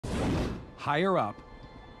Higher up,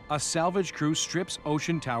 a salvage crew strips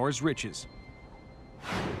Ocean Tower's riches.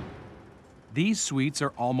 These suites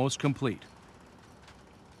are almost complete.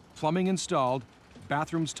 Plumbing installed,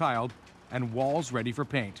 bathrooms tiled, and walls ready for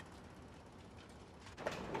paint.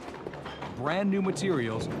 Brand new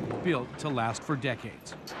materials built to last for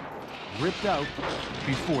decades. Ripped out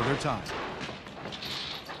before their time.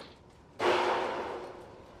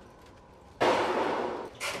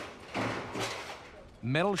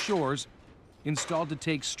 Metal shores, installed to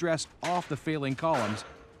take stress off the failing columns,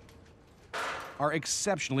 are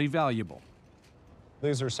exceptionally valuable.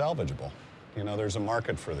 These are salvageable. You know, there's a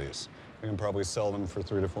market for these. We can probably sell them for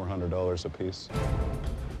 $300 to $400 a piece.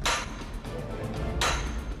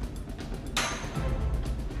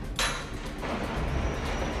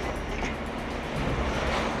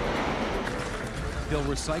 They'll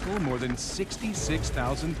recycle more than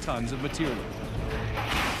 66,000 tons of material.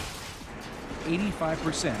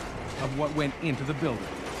 85% of what went into the building.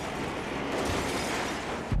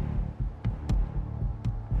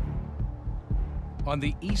 On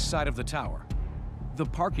the east side of the tower, the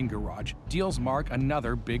parking garage deals Mark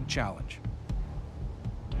another big challenge.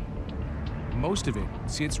 Most of it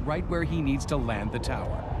sits right where he needs to land the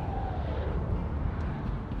tower.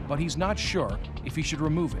 But he's not sure if he should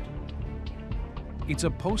remove it. It's a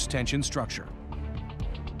post-tension structure,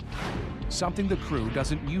 something the crew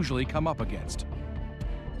doesn't usually come up against.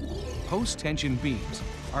 Post-tension beams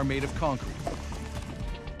are made of concrete,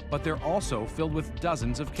 but they're also filled with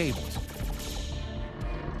dozens of cables.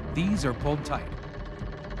 These are pulled tight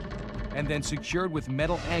and then secured with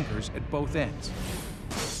metal anchors at both ends.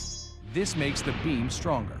 This makes the beam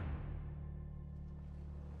stronger.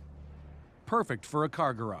 Perfect for a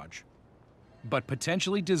car garage, but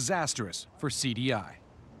potentially disastrous for CDI.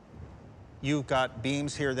 You've got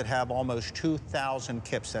beams here that have almost 2,000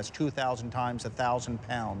 kips. That's 2,000 times 1,000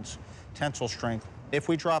 pounds tensile strength. If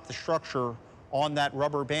we drop the structure on that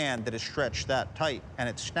rubber band that is stretched that tight and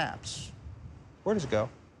it snaps, where does it go?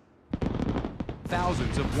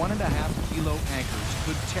 Thousands of 1.5 kilo anchors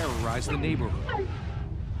could terrorize the neighborhood.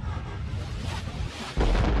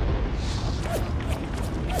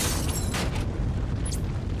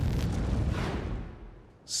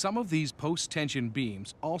 Some of these post-tension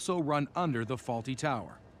beams also run under the faulty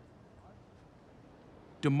tower.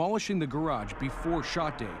 Demolishing the garage before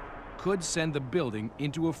shot date could send the building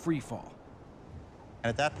into a free fall. And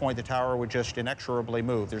at that point, the tower would just inexorably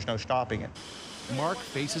move. There's no stopping it. Mark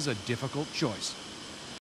faces a difficult choice.